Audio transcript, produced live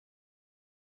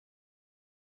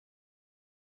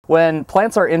When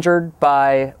plants are injured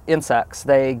by insects,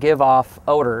 they give off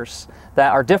odors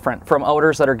that are different from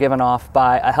odors that are given off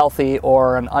by a healthy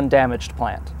or an undamaged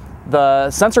plant. The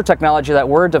sensor technology that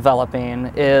we're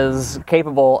developing is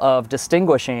capable of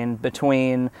distinguishing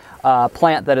between a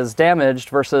plant that is damaged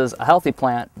versus a healthy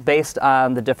plant based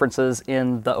on the differences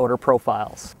in the odor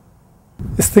profiles.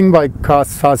 This thing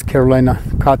costs South Carolina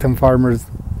cotton farmers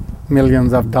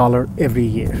millions of dollars every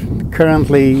year.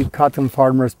 Currently, cotton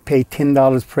farmers pay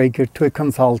 $10 per acre to a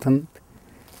consultant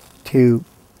to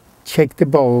check the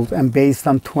bolls, and based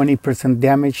on 20%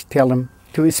 damage, tell them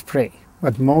to spray.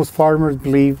 But most farmers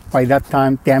believe by that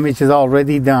time damage is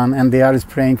already done and they are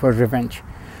spraying for revenge.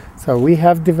 So we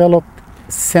have developed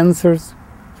sensors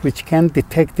which can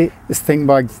detect the sting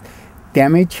bug's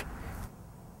damage.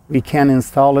 We can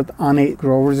install it on a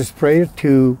grower's sprayer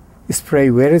to spray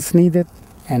where it's needed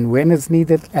and when it's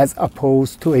needed, as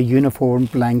opposed to a uniform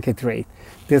blanket rate.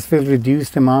 This will reduce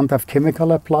the amount of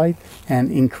chemical applied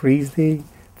and increase the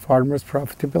farmer's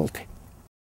profitability.